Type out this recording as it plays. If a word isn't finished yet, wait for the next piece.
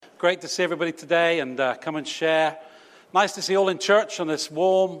Great to see everybody today and come and share. Nice to see you all in church on this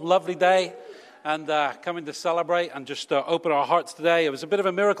warm, lovely day and coming to celebrate and just open our hearts today. It was a bit of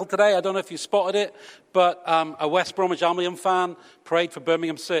a miracle today. I don't know if you spotted it, but a West Bromwich Albion fan prayed for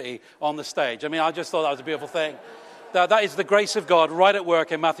Birmingham City on the stage. I mean, I just thought that was a beautiful thing. That is the grace of God right at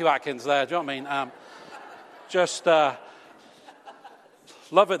work in Matthew Atkins there. Do you know what I mean? Just love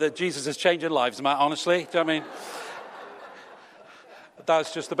it that Jesus is changing lives, Matt, honestly. Do you know what I mean?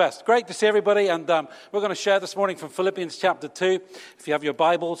 That's just the best. Great to see everybody, and we're going to share this morning from Philippians chapter 2, if you have your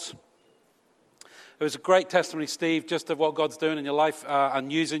Bibles. It was a great testimony, Steve, just of what God's doing in your life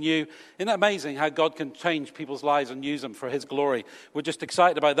and using you. Isn't it amazing how God can change people's lives and use them for His glory? We're just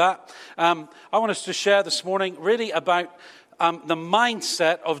excited about that. I want us to share this morning really about the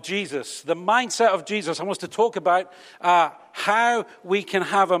mindset of Jesus. The mindset of Jesus. I want us to talk about how we can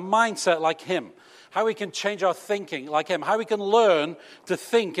have a mindset like Him. How we can change our thinking like Him. How we can learn to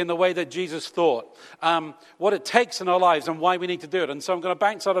think in the way that Jesus thought. What it takes in our lives and why we need to do it. And so I'm going to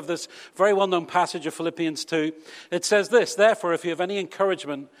bounce out of this very well-known passage of Philippians 2. It says this: therefore, if you have any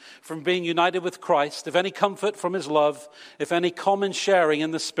encouragement from being united with Christ, if any comfort from His love, if any common sharing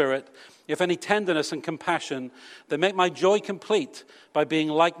in the Spirit, if any tenderness and compassion, then make my joy complete by being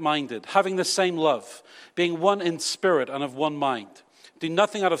like-minded, having the same love, being one in spirit and of one mind. Do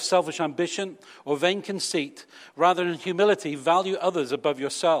nothing out of selfish ambition or vain conceit. Rather, in humility, value others above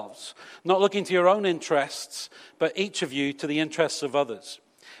yourselves, not looking to your own interests, but each of you to the interests of others.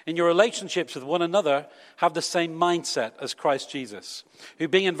 In your relationships with one another, have the same mindset as Christ Jesus, who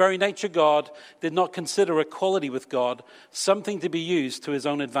being in very nature God, did not consider equality with God something to be used to His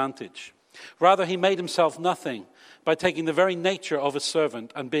own advantage. Rather, He made Himself nothing by taking the very nature of a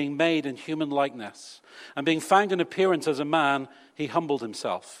servant and being made in human likeness. And being found in appearance as a man, He humbled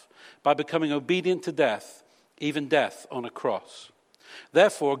Himself by becoming obedient to death, even death on a cross.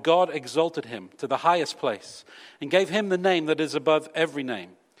 Therefore, God exalted Him to the highest place and gave Him the name that is above every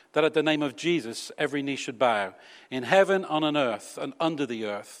name, that at the name of Jesus every knee should bow, in heaven, on earth, and under the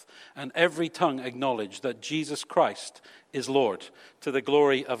earth, and every tongue acknowledge that Jesus Christ is Lord, to the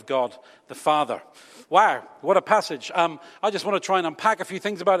glory of God the Father. Wow, what a passage. I just want to try and unpack a few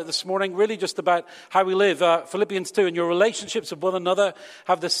things about it this morning, really just about how we live. Philippians 2, in your relationships with one another,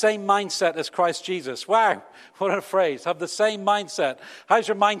 have the same mindset as Christ Jesus. Wow, what a phrase. Have the same mindset. How's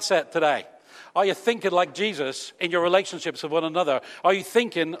your mindset today? Are you thinking like Jesus in your relationships with one another? Are you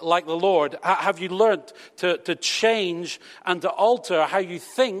thinking like the Lord? Have you learned to change and to alter how you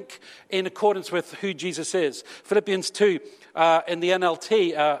think in accordance with who Jesus is? Philippians 2 in the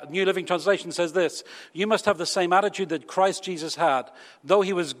NLT, New Living Translation, says this: you must have the same attitude that Christ Jesus had. Though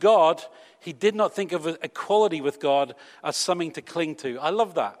He was God, He did not think of equality with God as something to cling to. I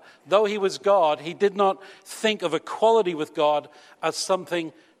love that. Though He was God, He did not think of equality with God as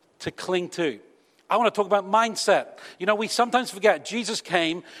something to cling to. I want to talk about mindset. You know, we sometimes forget Jesus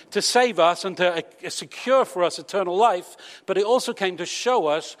came to save us and to secure for us eternal life, but He also came to show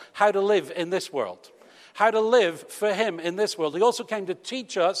us how to live in this world, how to live for Him in this world. He also came to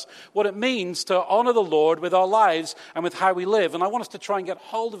teach us what it means to honor the Lord with our lives and with how we live. And I want us to try and get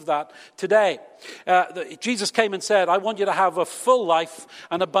hold of that today. Jesus came and said, I want you to have a full life,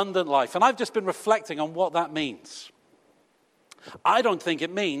 an abundant life. And I've just been reflecting on what that means. I don't think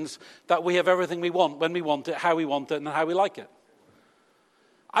it means that we have everything we want, when we want it, how we want it, and how we like it.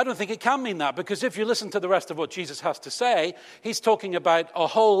 I don't think it can mean that, because if you listen to the rest of what Jesus has to say, He's talking about a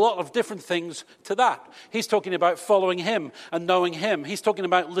whole lot of different things to that. He's talking about following Him and knowing Him. He's talking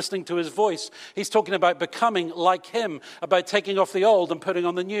about listening to His voice. He's talking about becoming like Him, about taking off the old and putting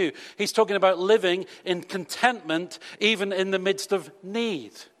on the new. He's talking about living in contentment, even in the midst of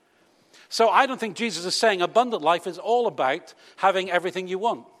need. So I don't think Jesus is saying abundant life is all about having everything you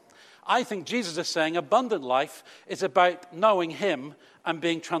want. I think Jesus is saying abundant life is about knowing Him and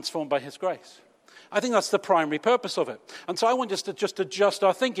being transformed by His grace. I think that's the primary purpose of it. And so I want us to just adjust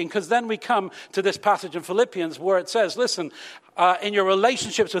our thinking, because then we come to this passage in Philippians where it says, listen, in your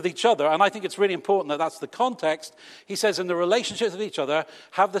relationships with each other, and I think it's really important that that's the context, He says in the relationships with each other,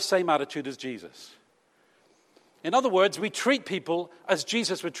 have the same attitude as Jesus. In other words, we treat people as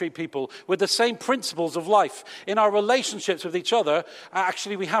Jesus would treat people, with the same principles of life. In our relationships with each other,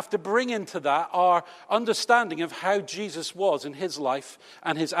 actually we have to bring into that our understanding of how Jesus was in His life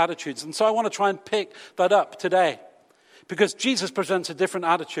and His attitudes. And so I want to try and pick that up today, because Jesus presents a different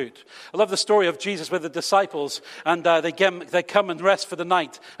attitude. I love the story of Jesus with the disciples, and they come and rest for the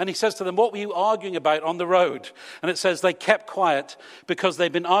night. And He says to them, what were you arguing about on the road? And it says they kept quiet because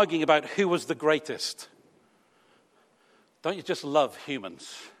they'd been arguing about who was the greatest. Don't you just love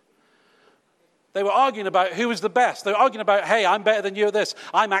humans? They were arguing about who was the best. They were arguing about, hey, I'm better than you at this.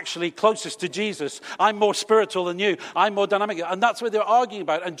 I'm actually closest to Jesus. I'm more spiritual than you. I'm more dynamic. And that's what they were arguing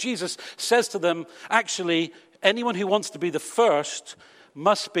about. And Jesus says to them, actually, anyone who wants to be the first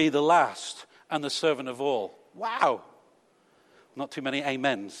must be the last and the servant of all. Wow. Not too many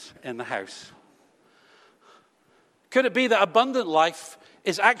amens in the house. Could it be that abundant life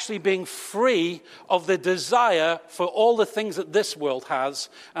is actually being free of the desire for all the things that this world has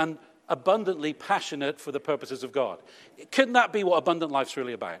and abundantly passionate for the purposes of God? Couldn't that be what abundant life's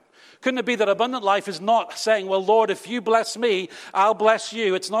really about? Couldn't it be that abundant life is not saying, well, Lord, if you bless me, I'll bless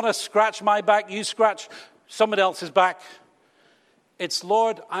you. It's not a scratch my back, you scratch somebody else's back. It's,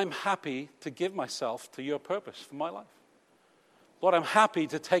 Lord, I'm happy to give myself to your purpose for my life. Lord, I'm happy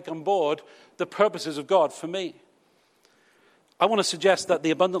to take on board the purposes of God for me. I want to suggest that the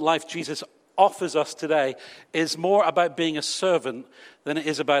abundant life Jesus offers us today is more about being a servant than it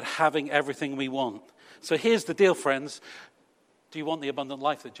is about having everything we want. So here's the deal, friends. Do you want the abundant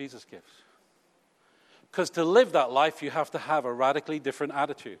life that Jesus gives? Because to live that life, you have to have a radically different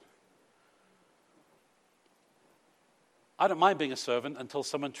attitude. I don't mind being a servant until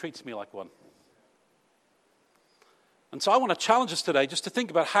someone treats me like one. And so I want to challenge us today just to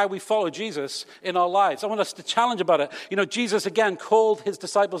think about how we follow Jesus in our lives. I want us to challenge about it. You know, Jesus again called his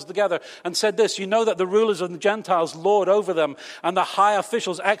disciples together and said this, you know that the rulers of the Gentiles lord over them and the high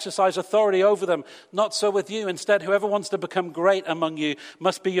officials exercise authority over them. Not so with you. Instead, whoever wants to become great among you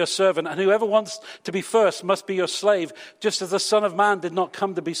must be your servant. And whoever wants to be first must be your slave, just as the Son of Man did not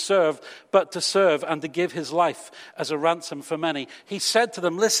come to be served, but to serve and to give his life as a ransom for many. He said to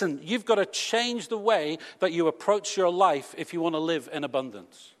them, listen, you've got to change the way that you approach your life if you want to live in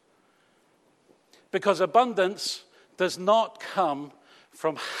abundance. Because abundance does not come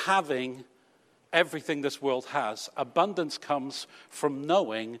from having everything this world has. Abundance comes from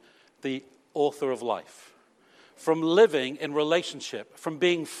knowing the author of life, from living in relationship, from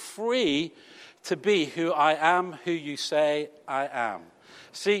being free to be who I am, who you say I am.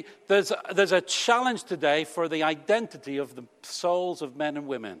 See, there's a challenge today for the identity of the souls of men and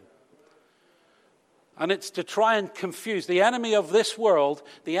women. And it's to try and confuse. The enemy of this world,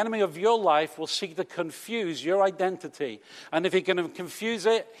 the enemy of your life, will seek to confuse your identity. And if he can confuse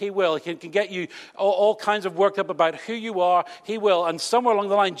it, he will. He can get you all kinds of worked up about who you are. He will. And somewhere along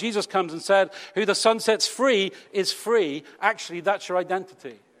the line, Jesus comes and said, who the Son sets free is free. Actually, that's your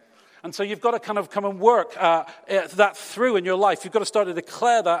identity. And so you've got to kind of come and work that through in your life. You've got to start to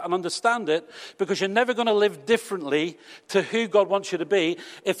declare that and understand it, because you're never going to live differently to who God wants you to be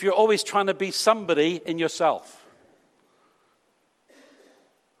if you're always trying to be somebody in yourself.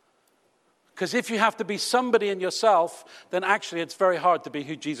 Because if you have to be somebody in yourself, then actually it's very hard to be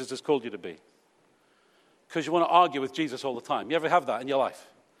who Jesus has called you to be. Because you want to argue with Jesus all the time. You ever have that in your life?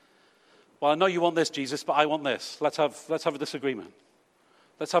 Well, I know you want this, Jesus, but I want this. Let's have a disagreement.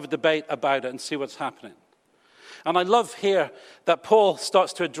 Let's have a debate about it and see what's happening. And I love here that Paul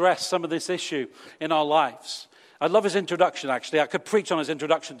starts to address some of this issue in our lives. I love his introduction, actually. I could preach on his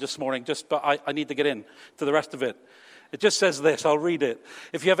introduction this morning, but I need to get in to the rest of it. It just says this, I'll read it.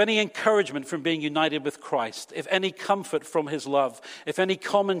 If you have any encouragement from being united with Christ, if any comfort from his love, if any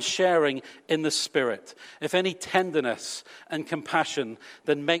common sharing in the Spirit, if any tenderness and compassion,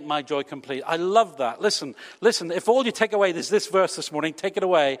 then make my joy complete. I love that. Listen, if all you take away is this verse this morning, take it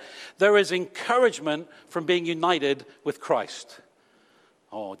away. There is encouragement from being united with Christ.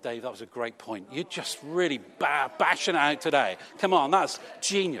 Oh, Dave, that was a great point. You're just really bashing it out today. Come on, that's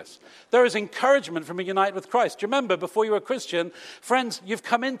genius. There is encouragement from being united with Christ. Do you remember, before you were a Christian, friends, you've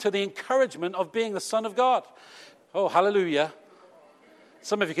come into the encouragement of being the Son of God. Oh, hallelujah.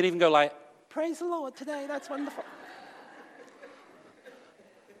 Some of you can even go like, praise the Lord today, that's wonderful.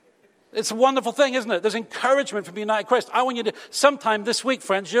 It's a wonderful thing, isn't it? There's encouragement from united Christ. I want you to, sometime this week,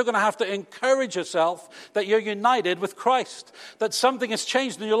 friends, you're going to have to encourage yourself that you're united with Christ. That something has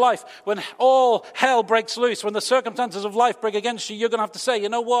changed in your life. When all hell breaks loose, when the circumstances of life break against you, you're going to have to say, you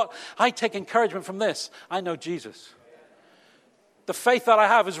know what? I take encouragement from this. I know Jesus. The faith that I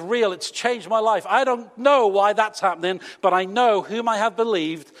have is real. It's changed my life. I don't know why that's happening, but I know whom I have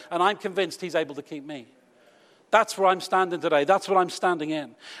believed, and I'm convinced he's able to keep me. That's where I'm standing today. That's what I'm standing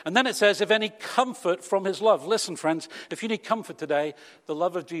in. And then it says, if any comfort from his love. Listen, friends, if you need comfort today, the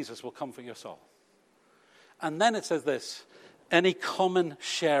love of Jesus will comfort your soul. And then it says this, any common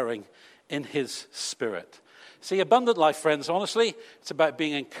sharing in his Spirit. See, abundant life, friends, honestly, it's about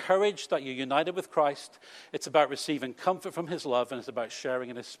being encouraged that you're united with Christ. It's about receiving comfort from his love, and it's about sharing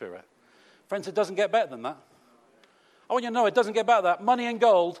in his Spirit. Friends, it doesn't get better than that. I want you to know it doesn't get better than that. Money and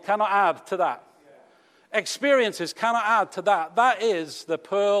gold cannot add to that. Experiences cannot add to that. That is the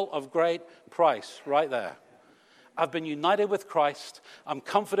pearl of great price right there. I've been united with Christ. I'm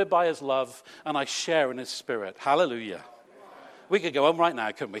comforted by his love, and I share in his spirit. Hallelujah. We could go home right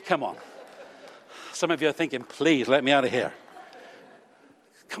now, couldn't we? Come on. Some of you are thinking, please let me out of here.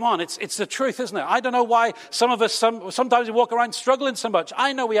 Come on, it's the truth, isn't it? I don't know why some of us, sometimes we walk around struggling so much.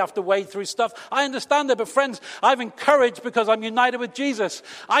 I know we have to wade through stuff. I understand it, but friends, I'm encouraged because I'm united with Jesus.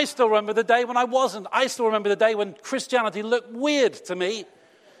 I still remember the day when I wasn't. I still remember the day when Christianity looked weird to me.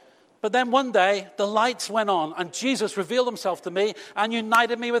 But then one day, the lights went on and Jesus revealed himself to me and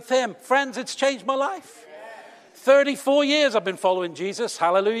united me with him. Friends, it's changed my life. 34 years I've been following Jesus.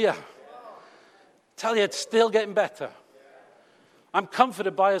 Hallelujah. Tell you, it's still getting better. I'm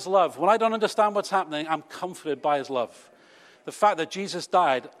comforted by his love. When I don't understand what's happening, I'm comforted by his love. The fact that Jesus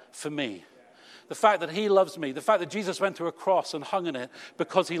died for me. The fact that he loves me. The fact that Jesus went to a cross and hung on it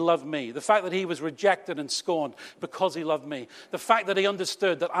because he loved me. The fact that he was rejected and scorned because he loved me. The fact that he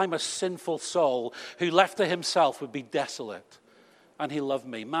understood that I'm a sinful soul who left to himself would be desolate. And he loved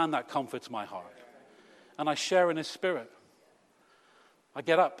me. Man, that comforts my heart. And I share in his spirit. I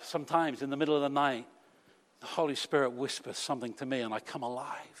get up sometimes in the middle of the night. The Holy Spirit whispers something to me and I come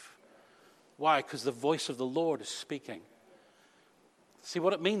alive. Why? Because the voice of the Lord is speaking. See,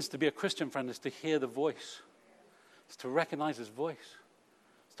 what it means to be a Christian, friend, is to hear the voice. It's to recognize his voice.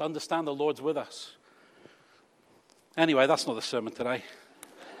 It's to understand the Lord's with us. Anyway, that's not the sermon today.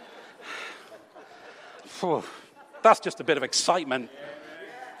 That's just a bit of excitement.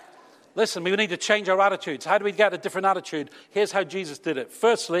 Listen, we need to change our attitudes. How do we get a different attitude? Here's how Jesus did it.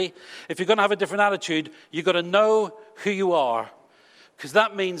 Firstly, if you're going to have a different attitude, you've got to know who you are. Because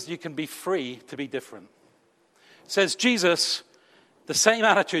that means you can be free to be different. It says Jesus, the same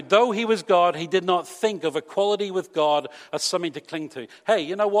attitude. Though he was God, he did not think of equality with God as something to cling to. Hey,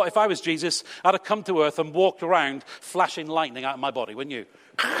 you know what? If I was Jesus, I'd have come to earth and walked around flashing lightning out of my body, wouldn't you?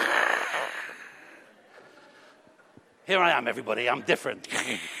 Here I am, everybody. I'm different.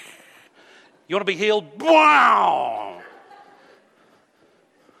 You want to be healed? Wow!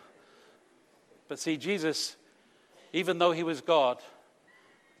 But see, Jesus, even though he was God,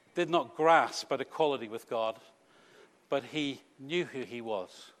 did not grasp at equality with God, but he knew who he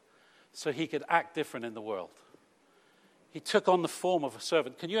was, so he could act different in the world. He took on the form of a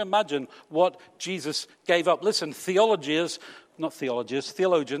servant. Can you imagine what Jesus gave up? Listen, theologians,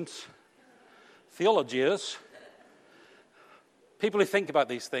 people who think about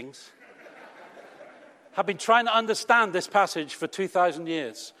these things, have been trying to understand this passage for 2,000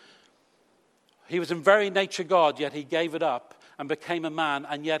 years. He was in very nature God, yet he gave it up and became a man,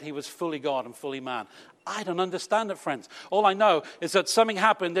 and yet he was fully God and fully man. I don't understand it, friends. All I know is that something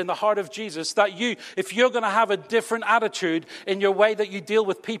happened in the heart of Jesus that if you're going to have a different attitude in your way that you deal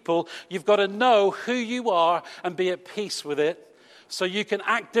with people, you've got to know who you are and be at peace with it so you can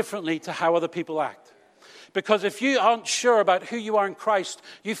act differently to how other people act. Because if you aren't sure about who you are in Christ,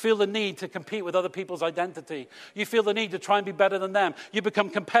 you feel the need to compete with other people's identity. You feel the need to try and be better than them. You become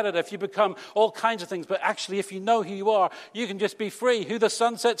competitive. You become all kinds of things. But actually, if you know who you are, you can just be free. Who the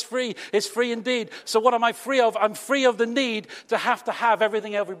Son sets free is free indeed. So what am I free of? I'm free of the need to have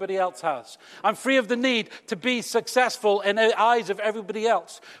everything everybody else has. I'm free of the need to be successful in the eyes of everybody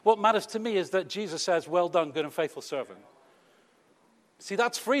else. What matters to me is that Jesus says, well done, good and faithful servant. See,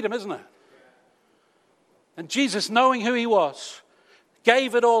 that's freedom, isn't it? And Jesus, knowing who he was,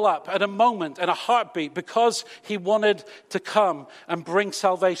 gave it all up at a moment, in a heartbeat, because he wanted to come and bring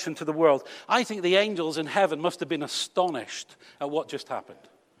salvation to the world. I think the angels in heaven must have been astonished at what just happened.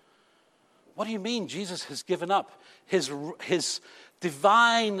 What do you mean Jesus has given up his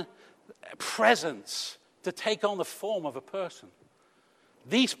divine presence to take on the form of a person?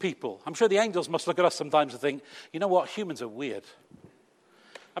 These people, I'm sure the angels must look at us sometimes and think, you know what, humans are weird.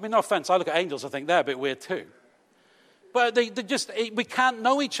 I mean, no offense, I look at angels and think they're a bit weird too. But we can't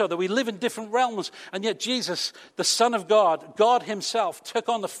know each other. We live in different realms. And yet Jesus, the Son of God, God himself, took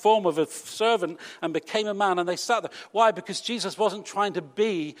on the form of a servant and became a man. And they sat there. Why? Because Jesus wasn't trying to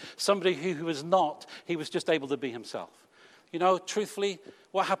be somebody who was not. He was just able to be himself. You know, truthfully,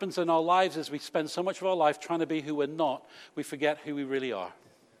 what happens in our lives is we spend so much of our life trying to be who we're not, we forget who we really are.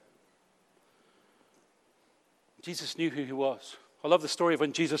 Jesus knew who he was. I love the story of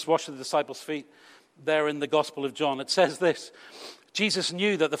when Jesus washed the disciples' feet there in the Gospel of John. It says this: Jesus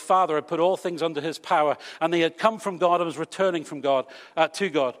knew that the Father had put all things under his power, and he had come from God and was returning from God to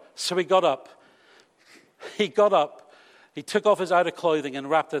God. So he got up. He took off his outer clothing and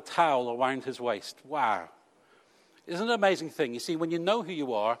wrapped a towel around his waist. Wow. Isn't it an amazing thing? You see, when you know who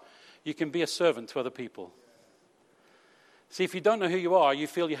you are, you can be a servant to other people. See, if you don't know who you are, you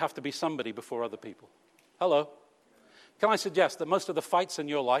feel you have to be somebody before other people. Hello. Can I suggest that most of the fights in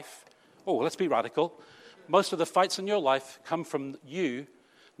your life, let's be radical. Most of the fights in your life come from you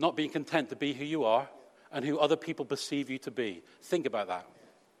not being content to be who you are and who other people perceive you to be. Think about that.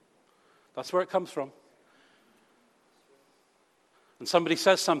 That's where it comes from. And somebody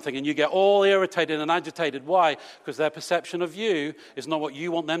says something and you get all irritated and agitated. Why? Because their perception of you is not what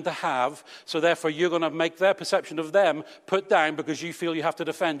you want them to have. So therefore you're going to make their perception of them put down because you feel you have to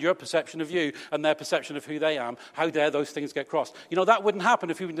defend your perception of you and their perception of who they are. How dare those things get crossed? You know, that wouldn't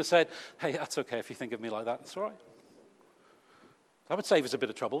happen if you would have said, hey, that's okay if you think of me like that. That's all right. That would save us a bit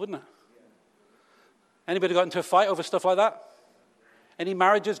of trouble, wouldn't it? Anybody got into a fight over stuff like that? Any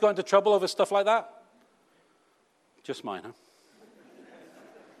marriages got into trouble over stuff like that? Just mine, huh?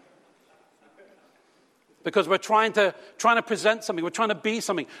 Because we're trying to present something, we're trying to be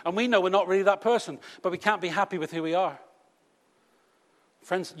something, and we know we're not really that person, but we can't be happy with who we are.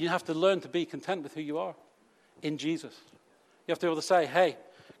 Friends, you have to learn to be content with who you are in Jesus. You have to be able to say, hey,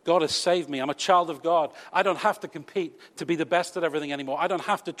 God has saved me. I'm a child of God. I don't have to compete to be the best at everything anymore. I don't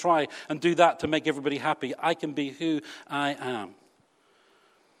have to try and do that to make everybody happy. I can be who I am.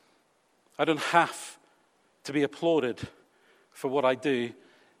 I don't have to be applauded for what I do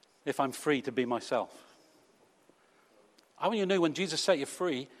if I'm free to be myself. I want you to know when Jesus set you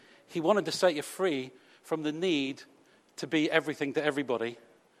free, he wanted to set you free from the need to be everything to everybody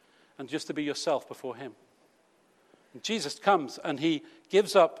and just to be yourself before him. And Jesus comes and he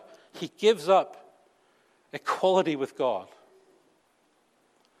gives up equality with God.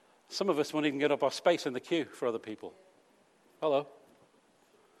 Some of us won't even get up our space in the queue for other people. Hello.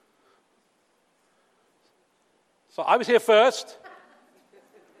 So I was here first.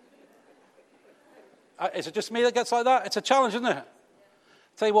 Is it just me that gets like that? It's a challenge, isn't it?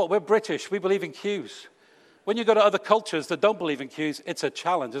 Tell you what, we're British. We believe in queues. When you go to other cultures that don't believe in queues, it's a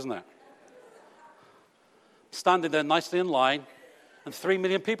challenge, isn't it? Standing there nicely in line, and 3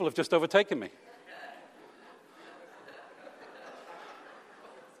 million people have just overtaken me.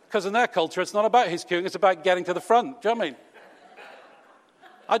 Because in their culture, it's not about who's queuing, it's about getting to the front. Do you know what I mean?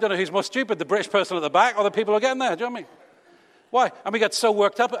 I don't know who's more stupid, the British person at the back or the people who are getting there. Do you know what I mean? Why? And we get so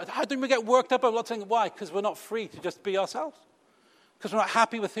worked up. How do we get worked up? I'm not saying why. Because we're not free to just be ourselves. Because we're not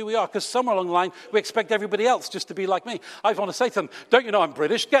happy with who we are. Because somewhere along the line, we expect everybody else just to be like me. I want to say to them, don't you know I'm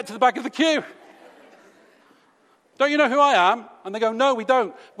British? Get to the back of the queue. Don't you know who I am? And they go, no, we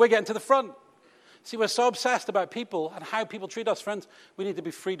don't. We're getting to the front. See, we're so obsessed about people and how people treat us. Friends, we need to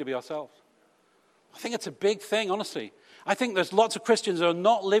be free to be ourselves. I think it's a big thing, honestly. I think there's lots of Christians who are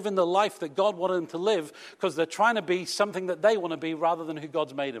not living the life that God wanted them to live because they're trying to be something that they want to be rather than who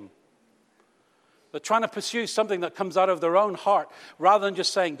God's made them. They're trying to pursue something that comes out of their own heart rather than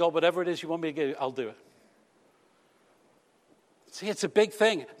just saying, God, whatever it is you want me to do, I'll do it. See, it's a big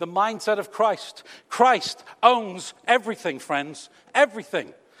thing. The mindset of Christ. Christ owns everything, friends.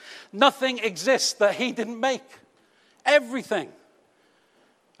 Everything. Nothing exists that he didn't make. Everything.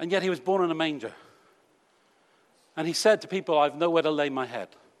 And yet he was born in a manger. And he said to people, I have nowhere to lay my head.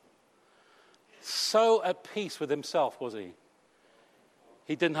 So at peace with himself, was he?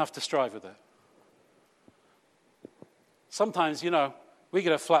 He didn't have to strive with it. Sometimes, we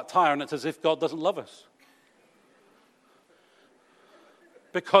get a flat tire and it's as if God doesn't love us.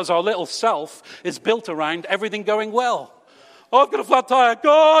 Because our little self is built around everything going well. Oh, I've got a flat tire.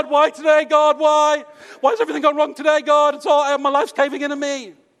 God, why today? God, why? Why has everything gone wrong today, God? It's all, my life's caving into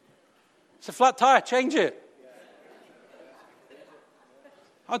me. It's a flat tire. Change it.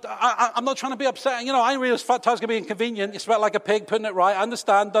 I'm not trying to be upset. I realize flat tires can be inconvenient. You sweat like a pig, putting it right. I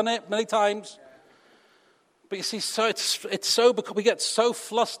understand, done it many times. But you see, so it's so because we get so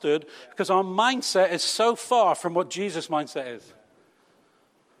flustered because our mindset is so far from what Jesus' mindset is.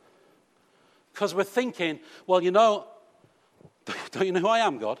 Because we're thinking, well, don't you know who I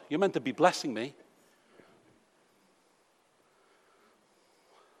am, God? You're meant to be blessing me.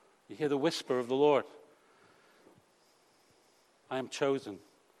 You hear the whisper of the Lord. I am chosen,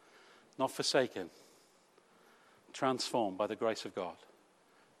 not forsaken, transformed by the grace of God.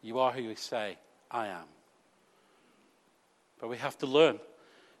 You are who you say, I am. But we have to learn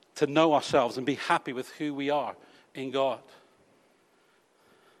to know ourselves and be happy with who we are in God.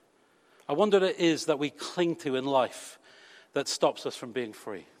 I wonder what it is that we cling to in life that stops us from being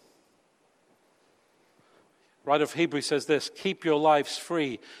free. Writer of Hebrews says this, keep your lives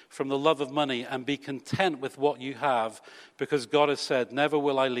free from the love of money and be content with what you have because God has said, never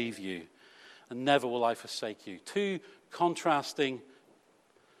will I leave you and never will I forsake you. Two contrasting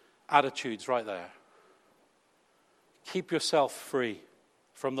attitudes right there. Keep yourself free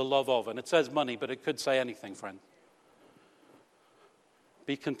from the love of, and it says money, but it could say anything, friend.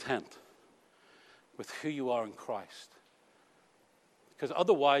 Be content with who you are in Christ. Because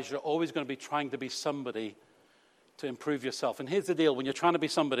otherwise, you're always going to be trying to be somebody to improve yourself. And here's the deal. When you're trying to be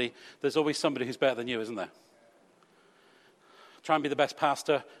somebody, there's always somebody who's better than you, isn't there? Try and be the best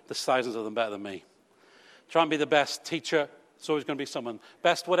pastor, there's thousands of them better than me. Try and be the best teacher, it's always going to be someone.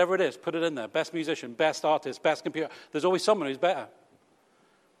 Best whatever it is, put it in there. Best musician, best artist, best computer. There's always someone who's better.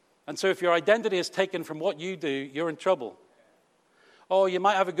 And so if your identity is taken from what you do, you're in trouble. Oh, you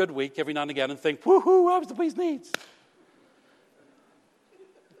might have a good week every now and again and think, woohoo, I was the bee's knees.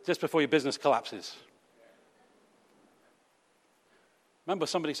 Just before your business collapses. Remember,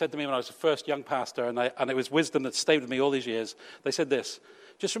 somebody said to me when I was the first young pastor, and it was wisdom that stayed with me all these years. They said this,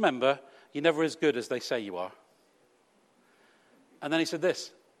 just remember, you're never as good as they say you are. And then he said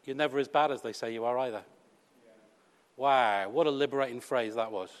this, you're never as bad as they say you are either. Wow, what a liberating phrase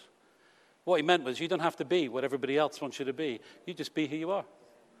that was. What he meant was you don't have to be what everybody else wants you to be. You just be who you are.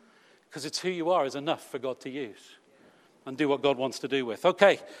 Because it's who you are is enough for God to use and do what God wants to do with.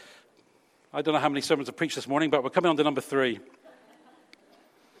 Okay, I don't know how many sermons I preached this morning, but we're coming on to number 3.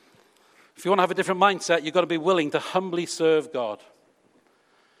 If you want to have a different mindset, you've got to be willing to humbly serve God.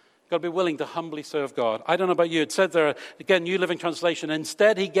 You've got to be willing to humbly serve God. I don't know about you. It said there, again, New Living Translation,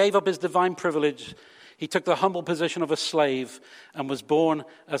 instead he gave up his divine privilege. He took the humble position of a slave and was born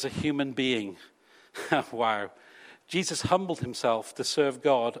as a human being. Wow. Jesus humbled himself to serve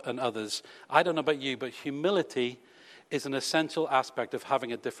God and others. I don't know about you, but humility is an essential aspect of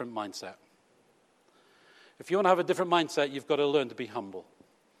having a different mindset. If you want to have a different mindset, you've got to learn to be humble.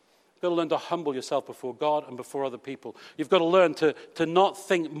 You've got to learn to humble yourself before God and before other people. You've got to learn to not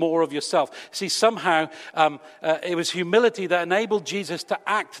think more of yourself. See, somehow it was humility that enabled Jesus to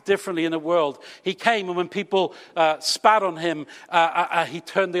act differently in the world. He came, and when people spat on him, he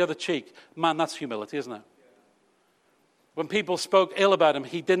turned the other cheek. Man, that's humility, isn't it? When people spoke ill about him,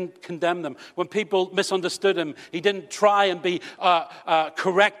 he didn't condemn them. When people misunderstood him, he didn't try and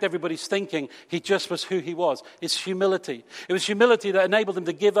correct everybody's thinking. He just was who he was. It's humility. It was humility that enabled him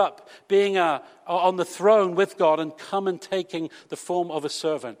to give up being on the throne with God and come and taking the form of a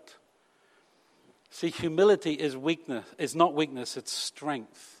servant. See, humility is weakness. It's not weakness, it's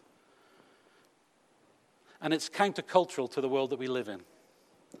strength. And it's countercultural to the world that we live in.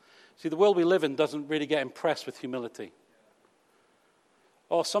 See, the world we live in doesn't really get impressed with humility.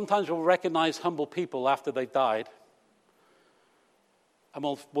 Or sometimes we'll recognize humble people after they've died. And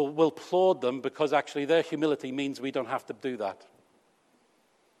we'll applaud them because actually their humility means we don't have to do that.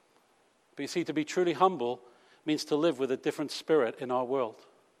 But you see, to be truly humble means to live with a different spirit in our world.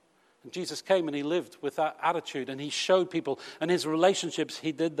 And Jesus came and he lived with that attitude, and he showed people, and his relationships,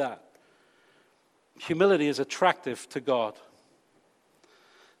 he did that. Humility is attractive to God.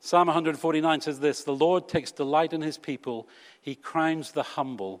 Psalm 149 says this, the Lord takes delight in his people. He crowns the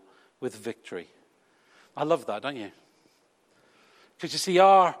humble with victory. I love that, don't you? Because you see,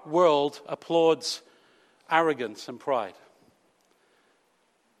 our world applauds arrogance and pride.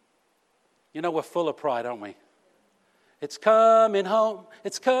 You know, we're full of pride, aren't we? It's coming home.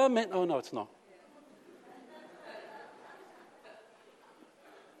 It's coming. Oh, no, it's not.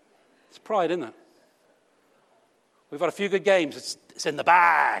 It's pride, isn't it? We've had a few good games. It's in the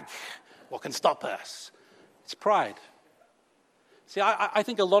bag. What can stop us? It's pride. See, I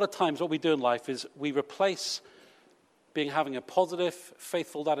think a lot of times what we do in life is we replace having a positive,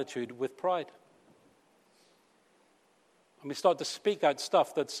 faithful attitude with pride. And we start to speak out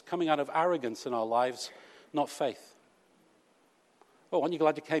stuff that's coming out of arrogance in our lives, not faith. Oh, aren't you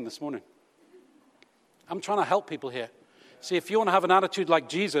glad you came this morning? I'm trying to help people here. See, if you want to have an attitude like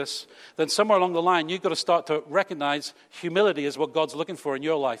Jesus, then somewhere along the line, you've got to start to recognize humility is what God's looking for in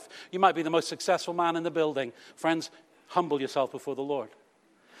your life. You might be the most successful man in the building. Friends, humble yourself before the Lord.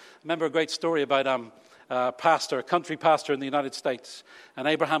 I remember a great story about a country pastor in the United States. And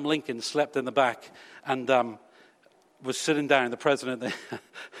Abraham Lincoln slept in the back and was sitting down, the president,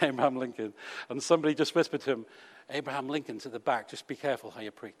 Abraham Lincoln. And somebody just whispered to him, Abraham Lincoln's at the back, just be careful how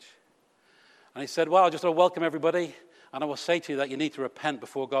you preach. And he said, well, I just want to welcome everybody. And I will say to you that you need to repent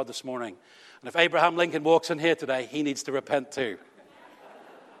before God this morning. And if Abraham Lincoln walks in here today, he needs to repent too.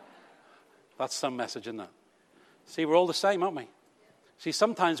 That's some message, isn't it? See, we're all the same, aren't we? See,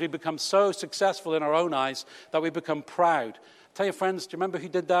 sometimes we become so successful in our own eyes that we become proud. Tell your friends, do you remember who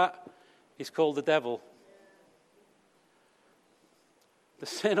did that? He's called the devil. The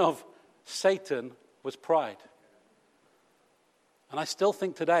sin of Satan was pride. And I still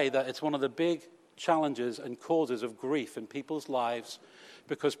think today that it's one of the big challenges and causes of grief in people's lives,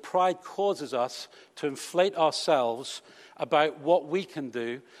 because pride causes us to inflate ourselves about what we can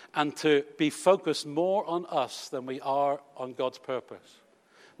do and to be focused more on us than we are on God's purpose.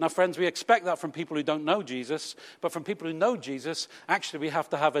 Now, friends, we expect that from people who don't know Jesus, but from people who know Jesus, actually, we have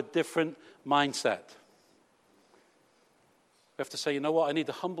to have a different mindset. We have to say, you know what, I need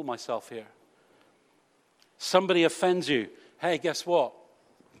to humble myself here. Somebody offends you. Hey, guess what?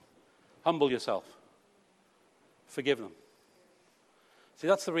 Humble yourself. Forgive them. See,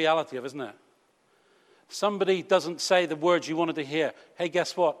 that's the reality of it, isn't it? Somebody doesn't say the words you wanted to hear. Hey,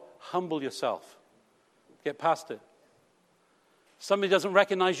 guess what? Humble yourself. Get past it. Somebody doesn't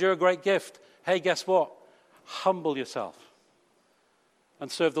recognize you're a great gift. Hey, guess what? Humble yourself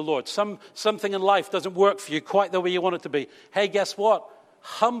and serve the Lord. Something in life doesn't work for you quite the way you want it to be. Hey, guess what?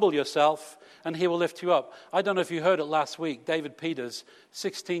 Humble yourself and he will lift you up. I don't know if you heard it last week. David Peters,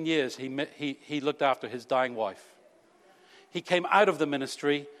 16 years he looked after his dying wife. He came out of the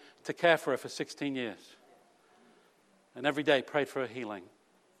ministry to care for her for 16 years. And every day prayed for her healing.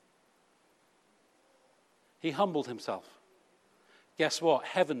 He humbled himself. Guess what?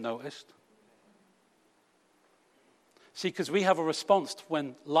 Heaven noticed. See, because we have a response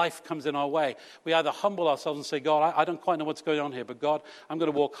when life comes in our way. We either humble ourselves and say, God, I don't quite know what's going on here, but God, I'm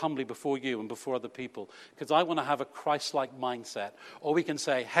going to walk humbly before you and before other people because I want to have a Christ-like mindset. Or we can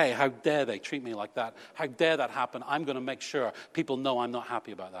say, hey, how dare they treat me like that? How dare that happen? I'm going to make sure people know I'm not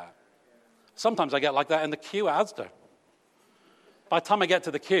happy about that. Sometimes I get like that in the queue at Asda. By the time I get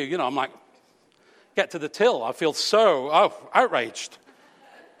to the queue, I'm like, get to the till, I feel so outraged.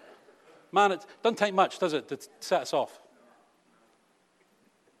 Man, it doesn't take much, does it, to set us off?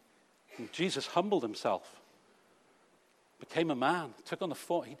 And Jesus humbled himself, became a man, took on the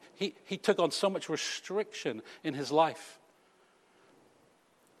form. He took on so much restriction in his life.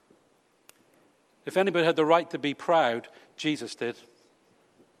 If anybody had the right to be proud, Jesus did.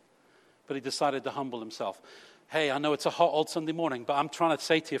 But he decided to humble himself. Hey, I know it's a hot old Sunday morning, but I'm trying to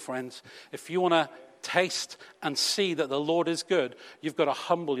say to you, friends, if you want to taste and see that the Lord is good, you've got to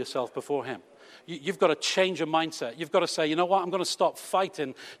humble yourself before him. You've got to change your mindset. You've got to say, you know what, I'm going to stop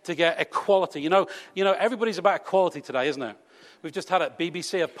fighting to get equality. You know, everybody's about equality today, isn't it? We've just had it.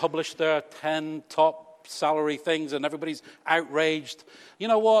 BBC have published their 10 top salary things and everybody's outraged. You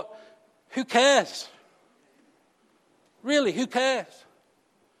know what? Who cares? Really, who cares?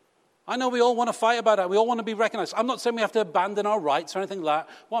 I know we all want to fight about that. We all want to be recognized. I'm not saying we have to abandon our rights or anything like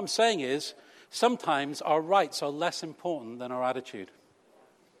that. What I'm saying is sometimes our rights are less important than our attitude.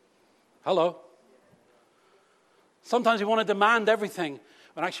 Hello? Sometimes we want to demand everything,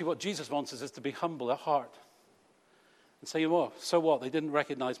 when actually what Jesus wants is to be humble at heart. And say, you know what? So what? They didn't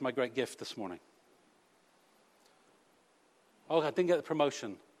recognize my great gift this morning. Oh, I didn't get the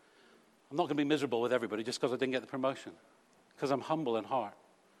promotion. I'm not going to be miserable with everybody just because I didn't get the promotion. Because I'm humble in heart.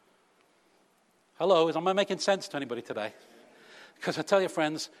 Hello, am I making sense to anybody today? Because I tell you,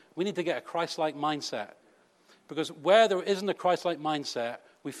 friends, we need to get a Christ-like mindset. Because where there isn't a Christ-like mindset,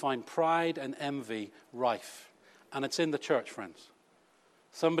 we find pride and envy rife. And it's in the church, friends.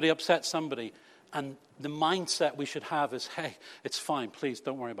 Somebody upsets somebody, and the mindset we should have is, hey, it's fine, please,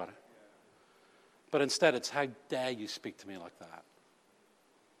 don't worry about it. But instead, it's, how dare you speak to me like that?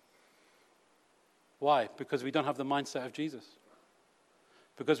 Why? Because we don't have the mindset of Jesus.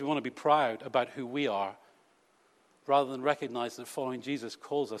 Because we want to be proud about who we are, rather than recognize that following Jesus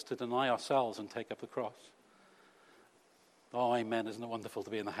calls us to deny ourselves and take up the cross. Oh, amen. Isn't it wonderful to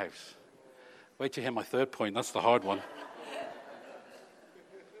be in the house? Wait till you hear my third point. That's the hard one.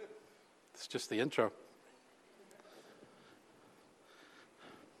 It's just the intro.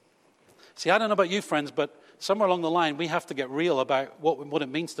 See, I don't know about you, friends, but somewhere along the line, we have to get real about what it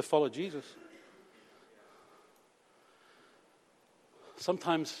means to follow Jesus.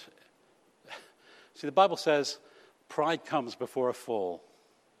 Sometimes, see, the Bible says, pride comes before a fall.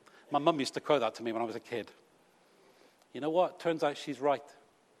 My mum used to quote that to me when I was a kid. You know what? Turns out she's right.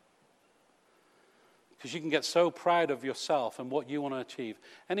 Because you can get so proud of yourself and what you want to achieve.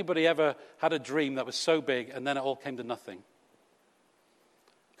 Anybody ever had a dream that was so big and then it all came to nothing?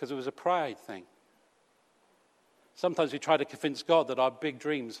 Because it was a pride thing. Sometimes we try to convince God that our big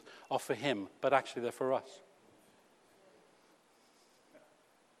dreams are for him, but actually they're for us.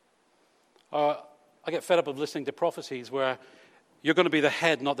 I get fed up of listening to prophecies where you're going to be the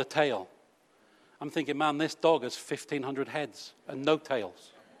head, not the tail. I'm thinking, man, this dog has 1,500 heads and no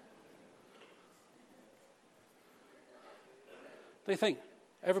tails. They think,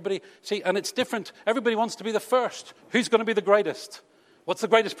 everybody, see, and it's different. Everybody wants to be the first. Who's going to be the greatest? What's the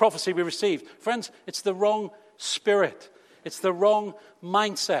greatest prophecy we received? Friends, it's the wrong spirit. It's the wrong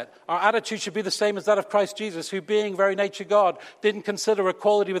mindset. Our attitude should be the same as that of Christ Jesus, who being very nature God, didn't consider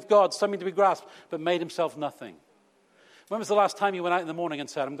equality with God something to be grasped, but made himself nothing. When was the last time you went out in the morning and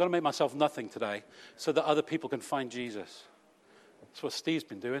said, I'm going to make myself nothing today so that other people can find Jesus? That's what Steve's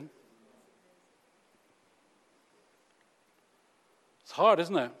been doing. It's hard,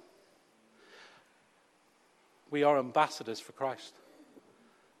 isn't it? We are ambassadors for Christ.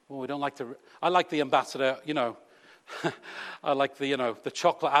 Well, we don't like to... I like the ambassador, I like the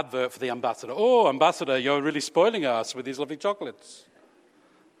chocolate advert for the ambassador. Oh, ambassador, you're really spoiling us with these lovely chocolates.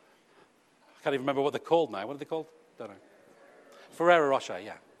 I can't even remember what they're called now. What are they called? Don't know. Ferrero Rocher,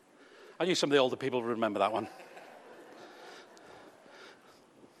 yeah. I knew some of the older people would remember that one.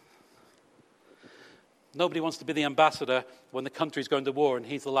 Nobody wants to be the ambassador when the country's going to war and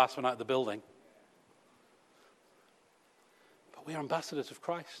he's the last one out of the building. But we are ambassadors of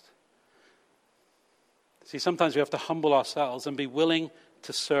Christ. See, sometimes we have to humble ourselves and be willing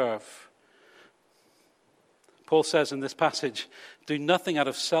to serve. Paul says in this passage, do nothing out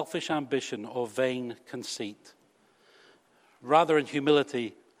of selfish ambition or vain conceit. Rather, in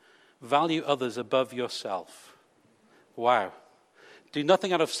humility, value others above yourself. Wow. Do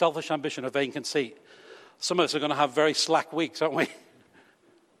nothing out of selfish ambition or vain conceit. Some of us are going to have very slack weeks, aren't we?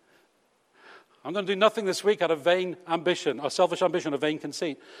 I'm going to do nothing this week out of vain ambition or selfish ambition or vain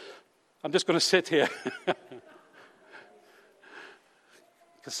conceit. I'm just going to sit here.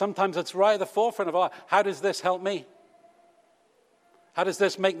 Because sometimes it's right at the forefront of our, how does this help me? How does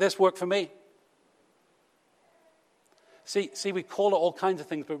this make this work for me? See, we call it all kinds of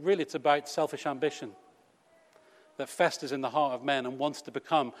things, but really it's about selfish ambition that festers in the heart of men and wants to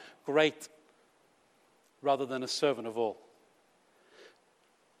become great rather than a servant of all.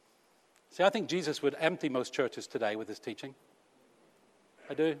 See, I think Jesus would empty most churches today with his teaching.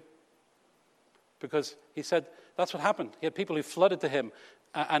 I do. Because he said, that's what happened. He had people who flooded to him,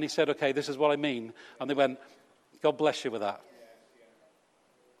 and he said, okay, this is what I mean. And they went, God bless you with that.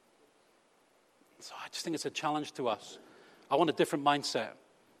 So I just think it's a challenge to us. I want a different mindset.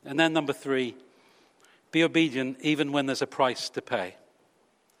 And then number 3, be obedient even when there's a price to pay.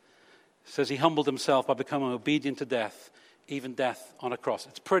 It says he humbled himself by becoming obedient to death, even death on a cross.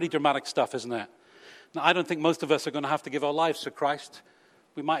 It's pretty dramatic stuff, isn't it? Now, I don't think most of us are going to have to give our lives to Christ.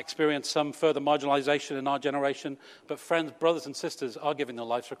 We might experience some further marginalization in our generation, but friends, brothers and sisters are giving their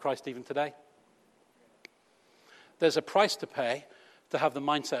lives for Christ even today. There's a price to pay to have the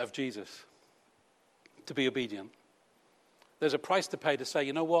mindset of Jesus, to be obedient. There's a price to pay to say,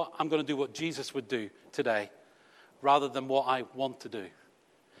 you know what, I'm going to do what Jesus would do today, rather than what I want to do.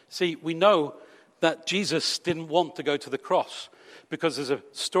 See, we know that Jesus didn't want to go to the cross because there's a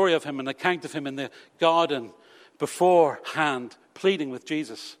story of him, an account of him in the garden beforehand, pleading with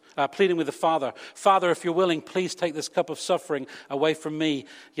Jesus, pleading with the Father. Father, if you're willing, please take this cup of suffering away from me.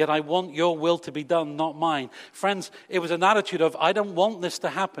 Yet I want your will to be done, not mine. Friends, it was an attitude of, I don't want this to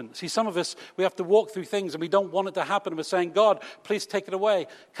happen. See, some of us, we have to walk through things and we don't want it to happen. And we're saying, God, please take it away.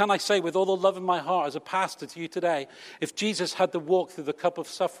 Can I say with all the love in my heart as a pastor to you today, if Jesus had to walk through the cup of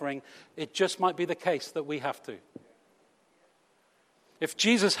suffering, it just might be the case that we have to. If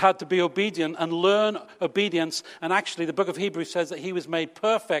Jesus had to be obedient and learn obedience, and actually the book of Hebrews says that he was made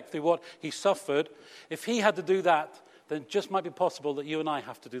perfect through what he suffered, if he had to do that, then it just might be possible that you and I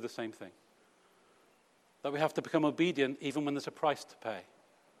have to do the same thing. That we have to become obedient even when there's a price to pay.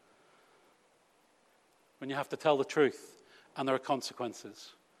 When you have to tell the truth and there are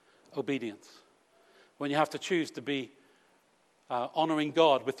consequences. Obedience. When you have to choose to be honoring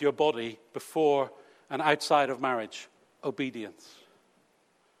God with your body before and outside of marriage. Obedience.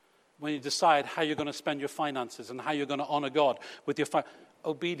 When you decide how you're going to spend your finances and how you're going to honor God with your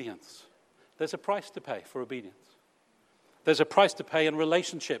obedience. There's a price to pay for obedience. There's a price to pay in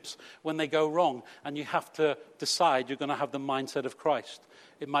relationships when they go wrong and you have to decide you're going to have the mindset of Christ.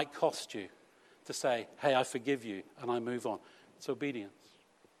 It might cost you to say, hey, I forgive you and I move on. It's obedience.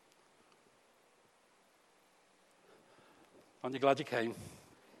 Aren't you glad you came?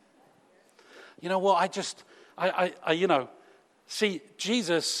 You know what, see,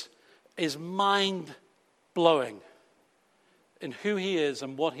 Jesus is mind-blowing in who he is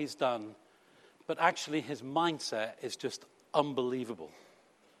and what he's done, but actually his mindset is just unbelievable.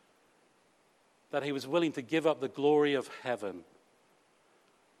 That he was willing to give up the glory of heaven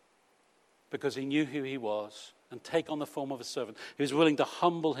because he knew who he was and take on the form of a servant. He was willing to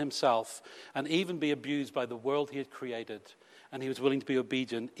humble himself and even be abused by the world he had created. And he was willing to be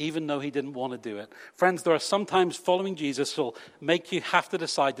obedient, even though he didn't want to do it. Friends, there are sometimes following Jesus will make you have to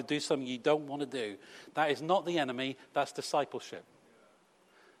decide to do something you don't want to do. That is not the enemy, that's discipleship.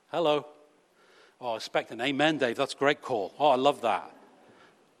 Hello. Oh, I expect an amen, Dave. That's a great call. Oh, I love that.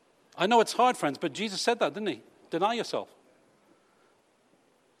 I know it's hard, friends, but Jesus said that, didn't he? Deny yourself.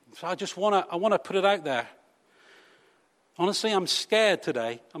 So I want to put it out there. Honestly, I'm scared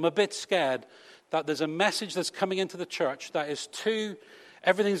today. I'm a bit scared that there's a message that's coming into the church that is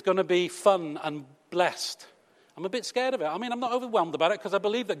everything's going to be fun and blessed. I'm a bit scared of it. I mean, I'm not overwhelmed about it because I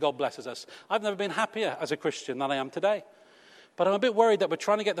believe that God blesses us. I've never been happier as a Christian than I am today. But I'm a bit worried that we're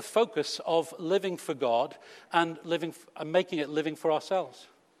trying to get the focus of living for God and making it living for ourselves.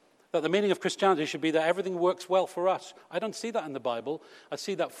 That the meaning of Christianity should be that everything works well for us. I don't see that in the Bible. I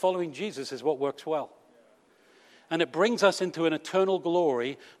see that following Jesus is what works well. And it brings us into an eternal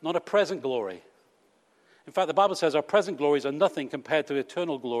glory, not a present glory. In fact, the Bible says our present glories are nothing compared to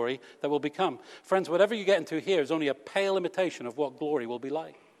eternal glory that will become. Friends, whatever you get into here is only a pale imitation of what glory will be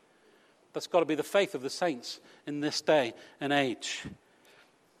like. That's got to be the faith of the saints in this day and age.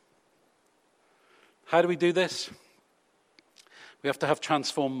 How do we do this? We have to have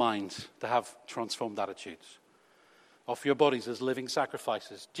transformed minds to have transformed attitudes. Offer your bodies as living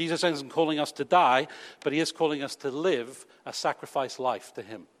sacrifices. Jesus isn't calling us to die, but he is calling us to live a sacrifice life to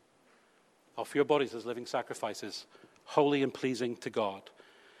him. Offer your bodies as living sacrifices, holy and pleasing to God.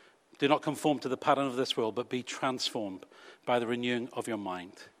 Do not conform to the pattern of this world, but be transformed by the renewing of your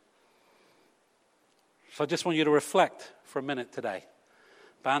mind. So I just want you to reflect for a minute today.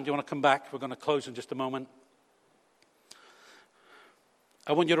 Band, do you want to come back? We're going to close in just a moment.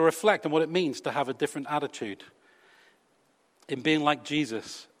 I want you to reflect on what it means to have a different attitude in being like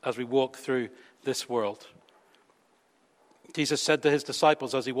Jesus as we walk through this world. Jesus said to his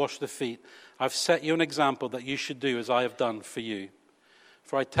disciples as he washed their feet, I've set you an example that you should do as I have done for you.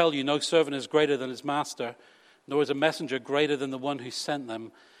 For I tell you, no servant is greater than his master, nor is a messenger greater than the one who sent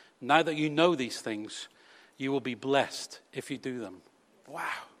them. Now that you know these things, you will be blessed if you do them. Wow.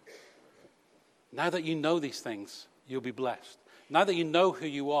 Now that you know these things, you'll be blessed. Now that you know who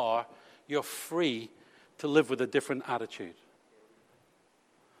you are, you're free to live with a different attitude.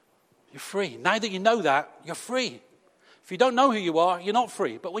 You're free. Now that you know that, you're free. If you don't know who you are, you're not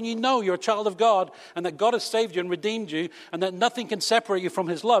free. But when you know you're a child of God and that God has saved you and redeemed you and that nothing can separate you from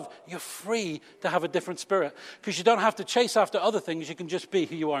his love, you're free to have a different spirit. Because you don't have to chase after other things. You can just be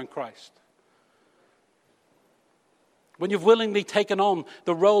who you are in Christ. When you've willingly taken on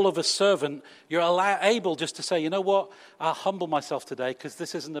the role of a servant, you're able just to say, you know what, I'll humble myself today because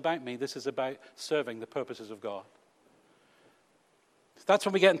this isn't about me. This is about serving the purposes of God. That's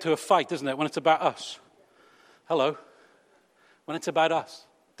when we get into a fight, isn't it? When it's about us. Hello. When it's about us.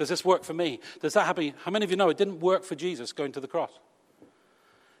 Does this work for me? Does that happen? How many of you know it didn't work for Jesus going to the cross?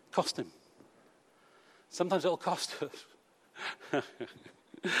 It cost him. Sometimes it'll cost us.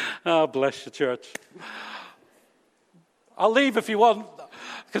 Oh, bless you, church. I'll leave if you want,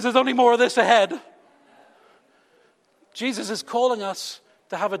 because there's only more of this ahead. Jesus is calling us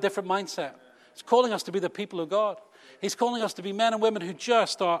to have a different mindset. He's calling us to be the people of God. He's calling us to be men and women who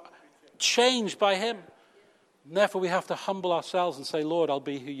just are changed by him. And therefore, we have to humble ourselves and say, Lord, I'll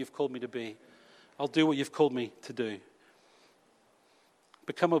be who you've called me to be. I'll do what you've called me to do.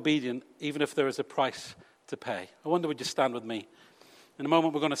 Become obedient, even if there is a price to pay. I wonder, would you stand with me? In a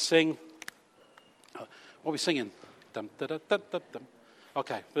moment, we're going to sing. What are we singing? Dum, da, da, da, da, dum.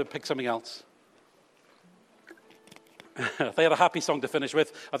 Okay, we'll pick something else. They had a happy song to finish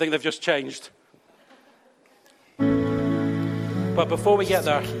with. I think they've just changed. But before we get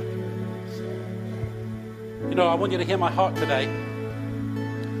there, you know, I want you to hear my heart today.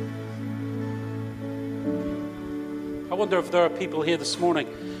 I wonder if there are people here this morning,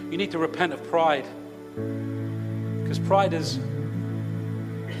 you need to repent of pride. Because pride has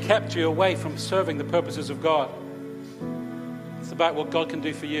kept you away from serving the purposes of God. It's about what God can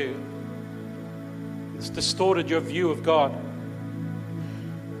do for you. It's distorted your view of God.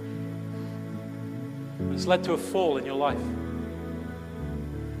 It's led to a fall in your life.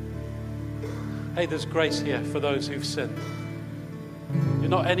 Hey, there's grace here for those who've sinned. You're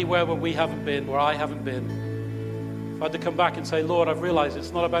not anywhere where we haven't been, where I haven't been. If I had to come back and say, Lord, I've realized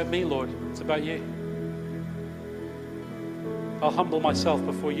it's not about me, Lord. It's about you. I'll humble myself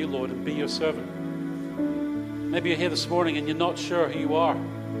before you, Lord, and be your servant. Maybe you're here this morning and you're not sure who you are.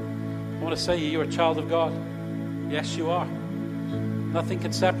 I want to say to you, you're a child of God. Yes, you are. Nothing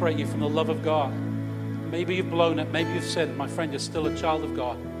can separate you from the love of God. Maybe you've blown it. Maybe you've sinned. My friend, you're still a child of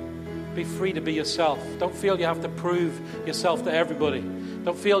God. Be free to be yourself. Don't feel you have to prove yourself to everybody.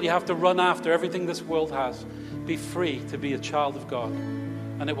 Don't feel you have to run after everything this world has. Be free to be a child of God,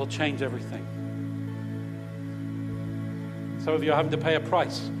 and it will change everything. Some of you are having to pay a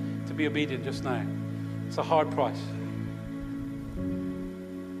price to be obedient just now. It's a hard price.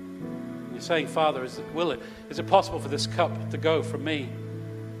 You're saying, Father, is it possible for this cup to go from me?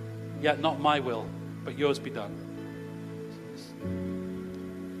 Yet not my will, but yours be done.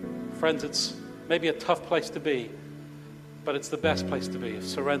 Friends, it's maybe a tough place to be, but it's the best place to be,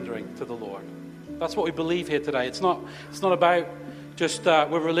 surrendering to the Lord. That's what we believe here today. It's not about just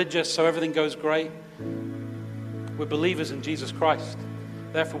we're religious so everything goes great. We're believers in Jesus Christ.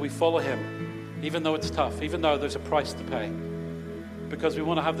 Therefore, we follow him, even though it's tough, even though there's a price to pay, because we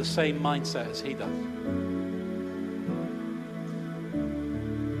want to have the same mindset as he does.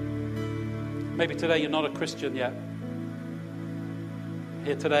 Maybe today you're not a Christian yet.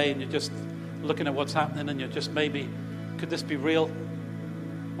 Here today and you're just looking at what's happening and you're just maybe, could this be real?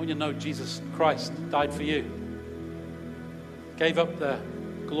 I want you to know Jesus Christ died for you. Gave up the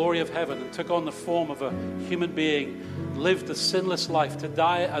glory of heaven and took on the form of a human being, lived a sinless life to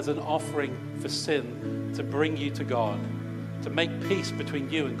die as an offering for sin, to bring you to God, to make peace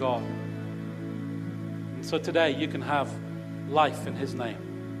between you and God. And so today you can have life in his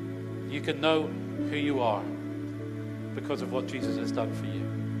name. You can know who you are because of what Jesus has done for you.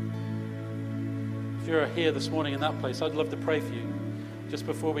 If you're here this morning in that place, I'd love to pray for you. Just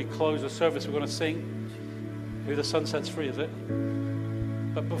before we close the service, we're going to sing Who the Sun Sets Free, is it?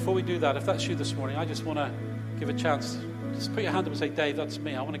 But before we do that, if that's you this morning, I just want to give a chance. Just put your hand up and say, Dave, that's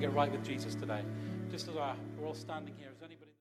me. I want to get right with Jesus today. Just as we're all standing here, is anybody...